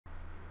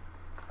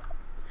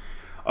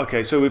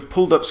Okay, so we've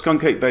pulled up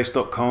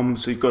skunk8base.com,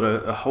 so you've got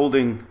a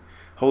holding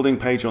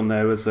page on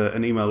there with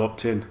an email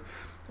opt-in,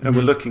 and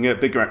we're looking at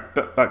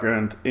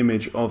background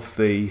image of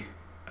the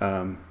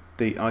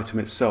item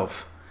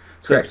itself.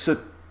 So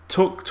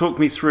talk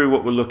me through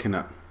what we're looking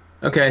at.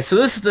 Okay, so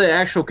this is the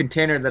actual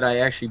container that I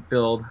actually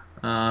build.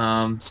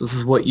 So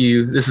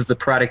this is the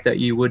product that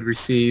you would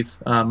receive,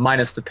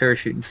 minus the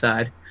parachute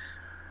inside.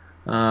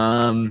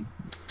 So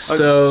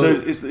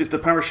is the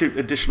parachute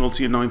additional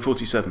to your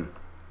 947?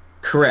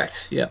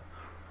 Correct. Yeah.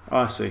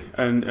 I see.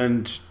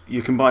 And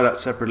you can buy that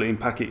separately and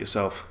pack it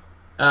yourself.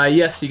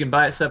 Yes, you can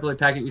buy it separately,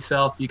 pack it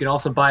yourself. You can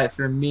also buy it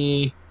through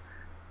me.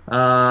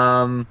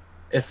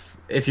 If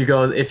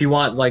you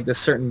want like the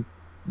certain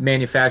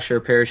manufacturer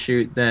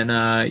parachute, then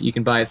you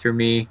can buy it through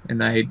me,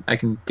 and I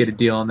can get a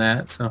deal on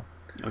that. So.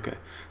 Okay.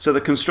 So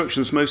the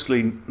construction's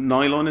mostly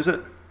nylon, is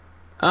it?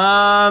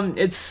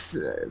 It's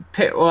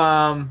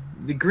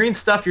the green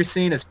stuff you're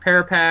seeing is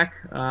Parapack.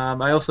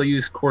 I also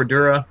use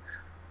Cordura.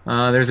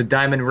 There's a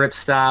diamond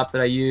ripstop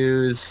that I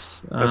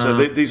use.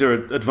 So these are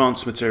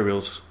advanced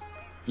materials.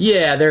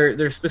 Yeah,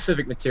 they're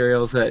specific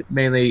materials that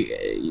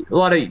mainly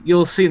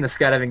you'll see in the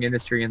skydiving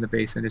industry and the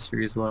base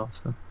industry as well.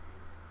 So.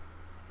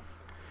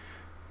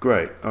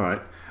 Great. All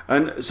right.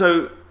 And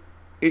so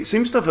it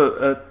seems to have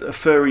a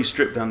furry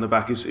strip down the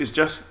back. Is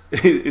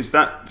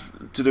that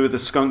to do with the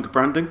Skunk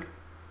branding?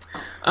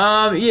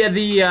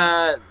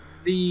 Yeah,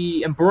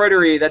 the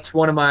embroidery, that's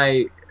one of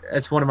my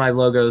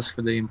logos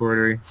for the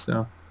embroidery.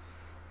 So.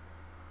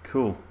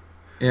 Cool.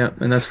 Yeah,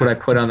 and that's what I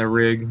put on the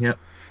rig. Yep.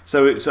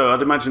 So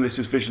I'd imagine this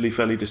is visually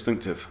fairly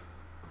distinctive.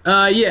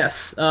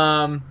 Yes.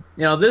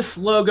 This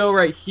logo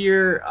right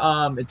here,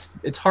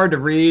 it's hard to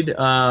read.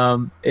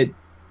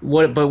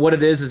 What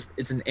it is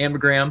it's an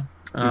anagram.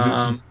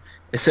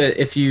 It said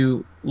if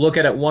you look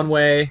at it one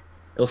way,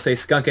 it'll say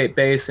Skunk 8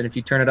 Base, and if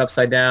you turn it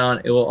upside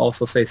down, it will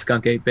also say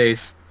Skunk 8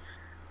 Base.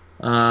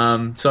 So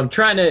I'm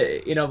trying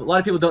to, a lot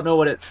of people don't know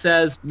what it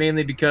says,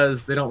 mainly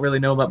because they don't really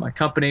know about my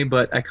company,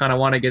 but I kind of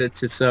want to get it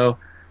to so,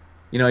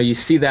 you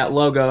see that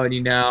logo and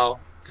you now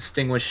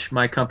distinguish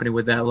my company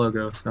with that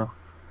logo. So.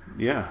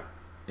 Yeah.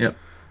 Yep.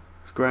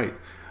 It's great.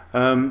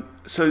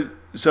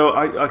 So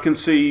I can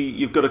see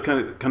you've got a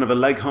kind of a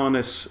leg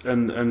harness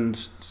and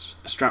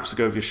straps to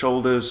go over your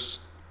shoulders.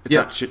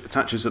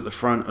 Attaches at the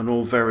front, and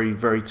all very,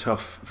 very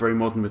tough, very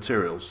modern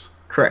materials.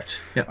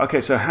 Correct. Yep.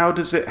 Okay, so how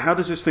does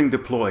this thing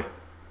deploy?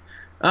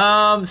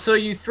 So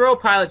you throw a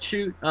pilot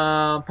chute.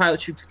 Pilot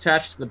chute's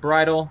attached to the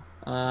bridle.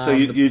 So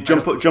you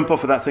jump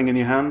off of that thing in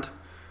your hand.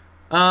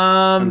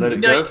 And let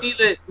it go? You can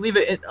either leave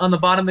it on the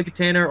bottom of the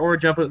container or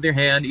jump it with your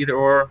hand, either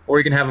or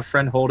you can have a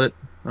friend hold it.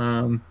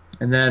 And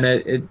then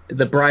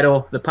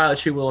the pilot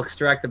chute will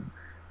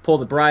pull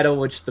the bridle,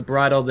 which the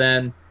bridle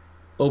then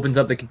opens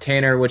up the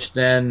container, which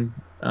then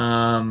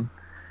pulls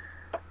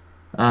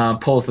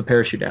the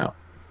parachute out.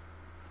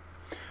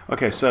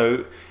 Okay,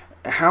 so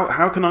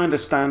how can I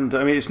understand?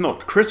 I mean, it's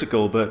not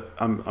critical, but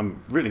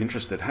I'm really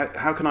interested.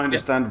 How can I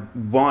understand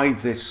why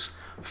this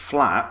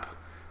flap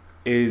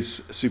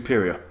is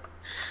superior?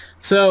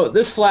 So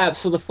the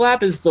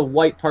flap is the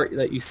white part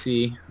that you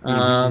see,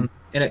 and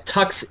it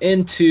tucks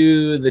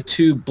into the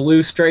two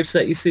blue stripes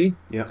that you see.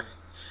 Yeah.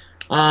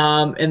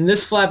 And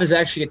this flap is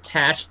actually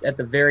attached at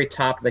the very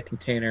top of the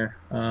container,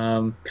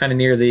 kind of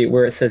near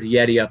where it says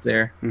Yeti up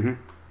there.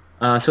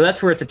 So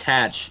that's where it's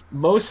attached.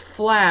 Most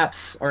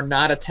flaps are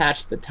not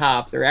attached to the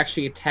top. They're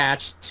actually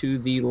attached to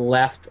the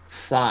left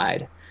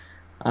side,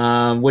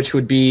 which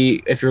would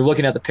be, if you're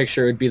looking at the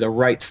picture, it would be the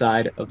right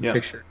side of the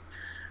picture.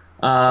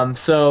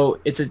 So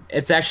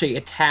it's actually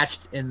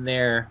attached in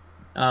there.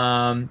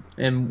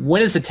 And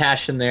when it's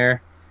attached in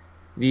there,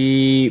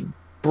 the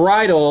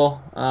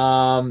bridle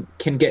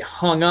can get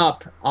hung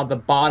up on the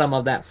bottom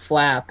of that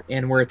flap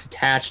and where it's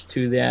attached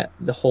to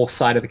the whole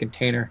side of the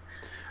container.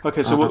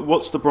 Okay, so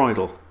what's the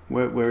bridle?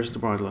 Where is the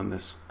bridle on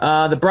this?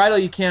 The bridle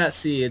you cannot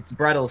see. The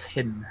bridle is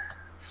hidden.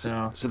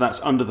 So that's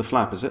under the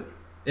flap, is it?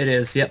 It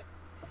is, yep.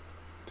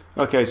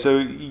 Okay, so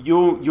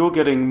you're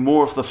getting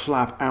more of the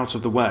flap out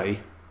of the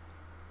way.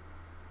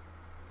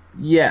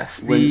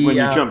 Yes. When you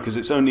jump, because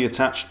it's only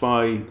attached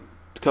by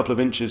a couple of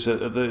inches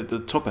at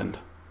the top end.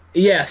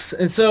 Yes,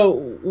 and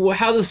so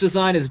how this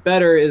design is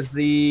better is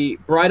the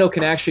bridle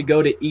can actually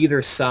go to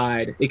either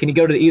side. It can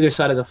go to either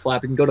side of the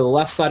flap. It can go to the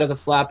left side of the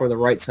flap or the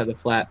right side of the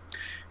flap.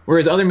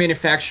 Whereas other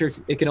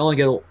manufacturers, it can only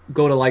go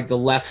to like the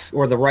left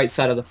or the right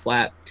side of the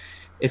flap.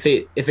 If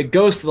it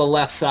goes to the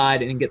left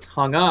side and it gets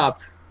hung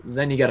up,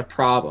 then you got a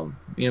problem.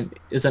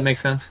 Does that make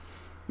sense?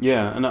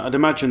 Yeah, and I'd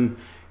imagine,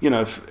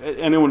 if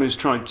anyone who's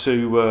tried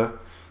to,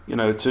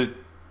 to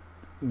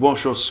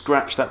wash or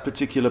scratch that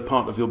particular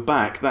part of your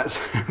back, that's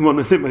one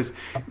of the most,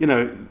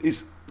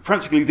 is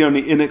practically the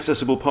only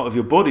inaccessible part of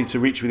your body to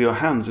reach with your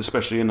hands,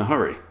 especially in a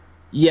hurry.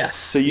 Yes.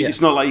 So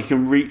it's not like you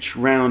can reach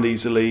round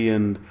easily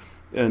and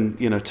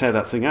tear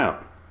that thing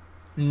out.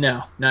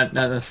 No, not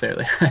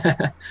necessarily.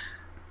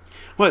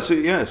 Well,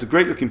 it's a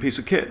great looking piece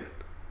of kit.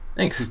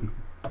 Thanks.